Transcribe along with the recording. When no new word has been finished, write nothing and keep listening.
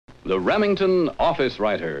The Remington Office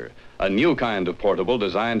Writer, a new kind of portable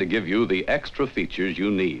designed to give you the extra features you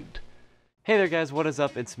need. Hey there guys, what is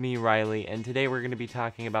up? It's me, Riley, and today we're going to be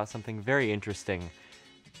talking about something very interesting.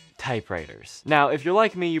 Typewriters. Now, if you're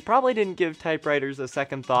like me, you probably didn't give typewriters a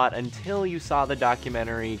second thought until you saw the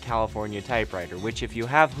documentary California Typewriter, which if you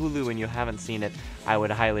have Hulu and you haven't seen it, I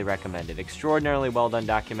would highly recommend it. Extraordinarily well done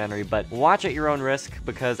documentary, but watch at your own risk,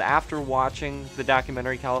 because after watching the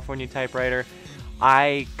documentary California Typewriter,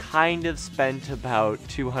 I kind of spent about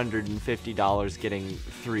 $250 getting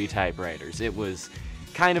 3 typewriters. It was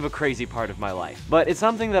kind of a crazy part of my life, but it's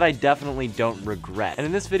something that I definitely don't regret. And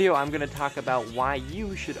in this video, I'm going to talk about why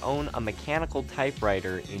you should own a mechanical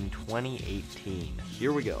typewriter in 2018.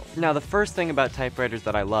 Here we go. Now, the first thing about typewriters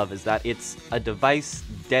that I love is that it's a device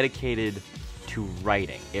dedicated to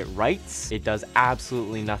writing. It writes, it does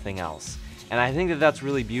absolutely nothing else. And I think that that's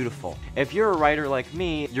really beautiful. If you're a writer like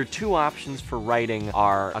me, your 2 options for writing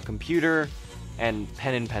are a computer and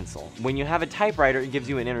pen and pencil. When you have a typewriter, it gives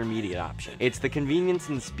you an intermediate option. It's the convenience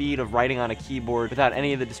and speed of writing on a keyboard without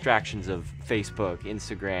any of the distractions of Facebook,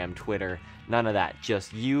 Instagram, Twitter, none of that.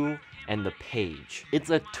 Just you and the page. It's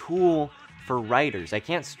a tool for writers. I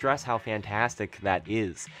can't stress how fantastic that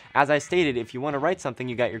is. As I stated, if you want to write something,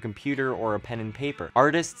 you got your computer or a pen and paper.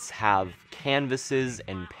 Artists have canvases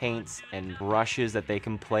and paints and brushes that they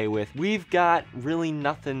can play with. We've got really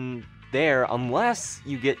nothing there unless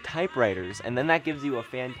you get typewriters, and then that gives you a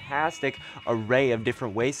fantastic array of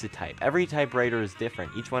different ways to type. Every typewriter is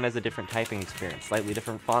different. Each one has a different typing experience, slightly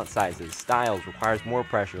different font sizes, styles, requires more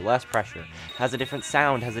pressure, less pressure, has a different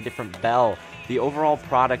sound, has a different bell. The overall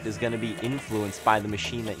product is going to be influenced by the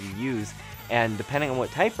machine that you use, and depending on what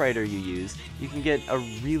typewriter you use, you can get a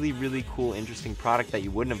really, really cool, interesting product that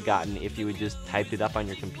you wouldn't have gotten if you had just typed it up on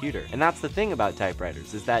your computer. And that's the thing about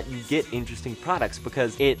typewriters, is that you get interesting products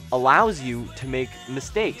because it allows you to make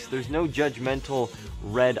mistakes. There's no judgmental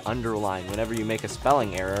red underline whenever you make a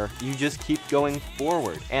spelling error. You just keep going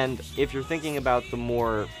forward. And if you're thinking about the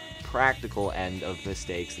more practical end of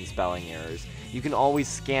mistakes and spelling errors, you can always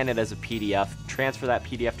scan it as a PDF, transfer that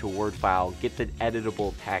PDF to a Word file, get the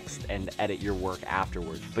editable text, and edit your work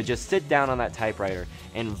afterwards. But just sit down on that typewriter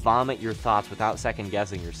and vomit your thoughts without second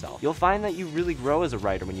guessing yourself. You'll find that you really grow as a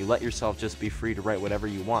writer when you let yourself just be free to write whatever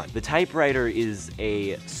you want. The typewriter is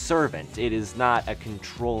a servant. It is not a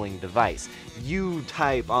controlling device. You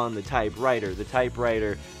type on the typewriter. The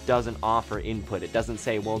typewriter doesn't offer input. It doesn't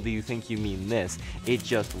say, well, do you think you mean this? It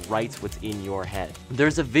just writes what's in your head.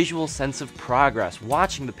 There's a visual sense of progress.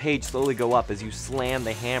 Watching the page slowly go up as you slam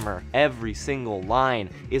the hammer every single line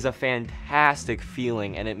is a fantastic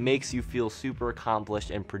feeling, and it makes you feel super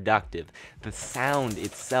accomplished and productive. The sound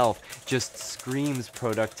itself just screams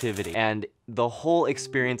productivity, and the whole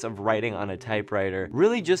experience of writing on a typewriter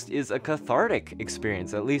really just is a cathartic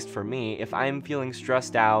experience, at least for me. If I'm feeling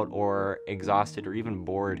stressed out or exhausted or even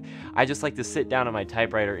bored, I just like to sit down on my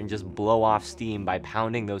typewriter and just blow off steam by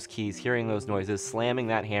pounding those keys, hearing those noises, slamming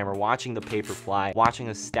that hammer, watching the paper fly, watching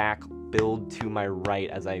a stack build to my right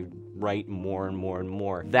as I write more and more and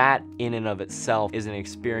more. That in and of itself is an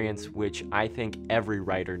experience which I think every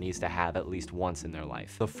writer needs to have at least once in their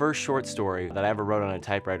life. The first short story that I ever wrote on a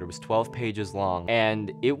typewriter was 12 pages long,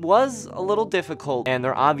 and it was a little difficult, and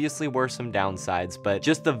there obviously were some downsides, but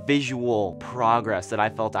just the visual progress that I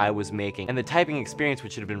felt I was making, and the typing experience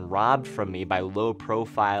which had been robbed from me by low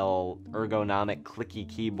profile, ergonomic, clicky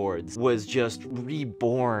keyboards was just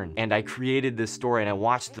reborn. And I created this story, and I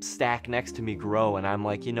watched the stack next to me grow, and I'm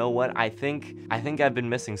like, you know what? I think I've been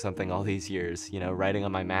missing something all these years, you know, writing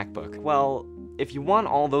on my MacBook. Well, if you want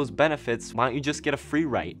all those benefits, why don't you just get a free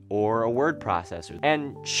write or a word processor?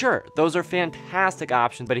 And sure, those are fantastic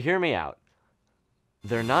options, but hear me out.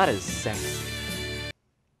 They're not as sexy.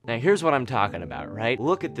 Now here's what I'm talking about, right?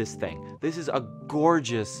 Look at this thing. This is a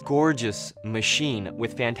gorgeous, gorgeous machine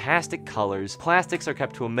with fantastic colors. Plastics are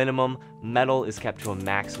kept to a minimum, metal is kept to a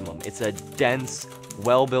maximum. It's a dense,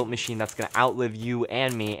 well-built machine that's gonna outlive you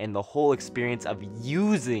and me and the whole experience of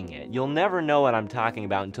using it. You'll never know what I'm talking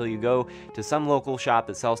about until you go to some local shop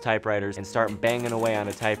that sells typewriters and start banging away on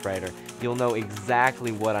a typewriter. You'll know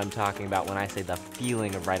exactly what I'm talking about when I say the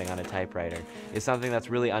feeling of writing on a typewriter. It's something that's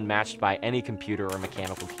really unmatched by any computer or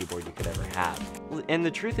mechanical keyboard you could ever have. And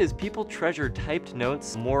the truth is, people treasure typed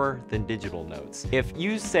notes more than digital notes. If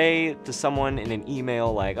you say to someone in an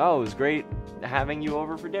email like, oh, it was great great having you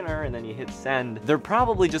over for dinner, and then you hit send, they're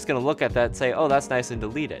probably just gonna look at that and say, oh, that's nice, and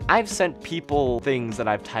delete it. I've sent people things that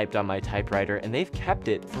I've typed on my typewriter, and they've kept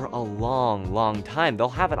it for a long time. They'll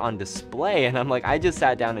have it on display, and I'm like, I just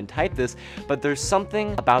sat down and typed this, but there's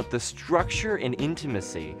something about the structure and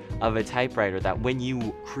intimacy of a typewriter that when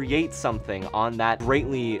you create something on that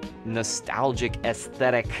greatly nostalgic,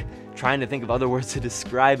 aesthetic, trying to think of other words to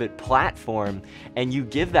describe it, platform, and you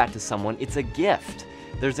give that to someone, it's a gift.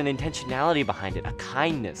 There's an intentionality behind it, a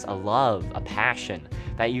kindness, a love, a passion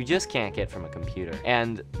that you just can't get from a computer.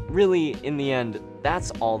 And really, in the end,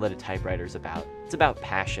 that's all that a typewriter's about. It's about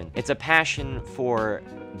passion. It's a passion for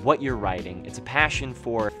what you're writing. It's a passion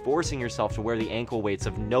for forcing yourself to wear the ankle weights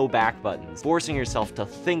of no back buttons, forcing yourself to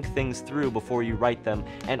think things through before you write them,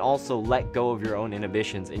 and also let go of your own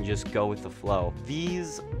inhibitions and just go with the flow.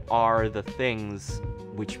 These are the things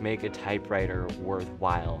which make a typewriter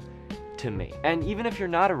worthwhile to me. And even if you're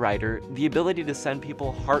not a writer, the ability to send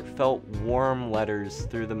people heartfelt, warm letters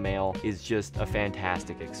through the mail is just a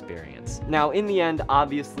fantastic experience. Now, in the end,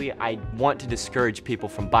 obviously, I want to discourage people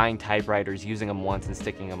from buying typewriters, using them once, and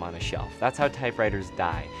sticking them on a shelf. That's how typewriters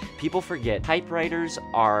die. People forget typewriters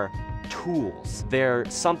are tools. They're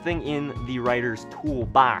something in the writer's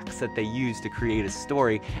toolbox that they use to create a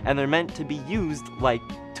story, and they're meant to be used like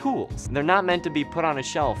tools. They're not meant to be put on a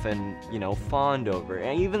shelf and, you know, fawned over.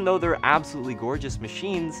 And even though they're absolutely gorgeous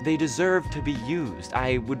machines, they deserve to be used.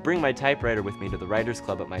 I would bring my typewriter with me to the writers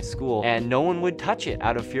club at my school, and no one would touch it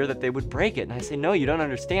out of fear that they would break it. And I say, no, you don't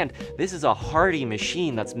understand. This is a hardy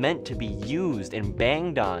machine that's meant to be used and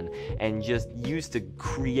banged on and just used to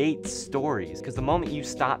create stories. Because the moment you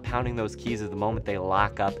stop pounding those keys is the moment they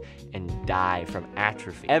lock up and die from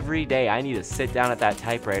atrophy. Every day I need to sit down at that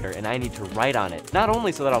typewriter and I need to write on it. Not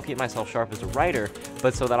only so that I'll keep myself sharp as a writer,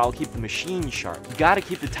 but so that I'll keep the machine sharp. You gotta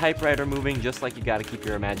keep the typewriter moving just like you gotta keep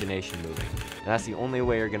your imagination moving. And that's the only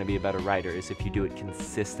way you're gonna be a better writer, is if you do it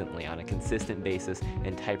consistently, on a consistent basis,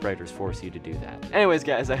 and typewriters force you to do that. Anyways,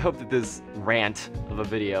 guys, I hope that this rant of a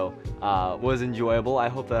video was enjoyable. I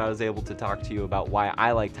hope that I was able to talk to you about why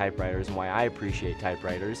I like typewriters and why I appreciate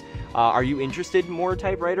typewriters. Are you interested in more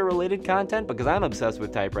typewriter-related content? Because I'm obsessed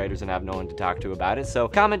with typewriters and have no one to talk to about it. So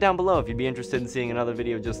comment down below if you'd be interested in seeing another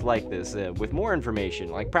video just like this, with more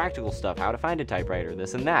information, like practical stuff, how to find a typewriter,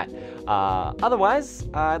 this and that. Otherwise,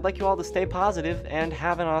 I'd like you all to stay positive and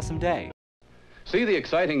have an awesome day. See the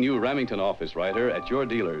exciting new Remington office writer at your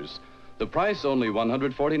dealers. The price only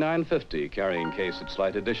 $149.50, carrying case at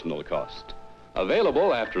slight additional cost.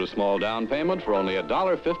 Available after a small down payment for only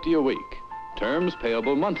 $1.50 a week. Terms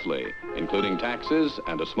payable monthly, including taxes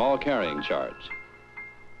and a small carrying charge.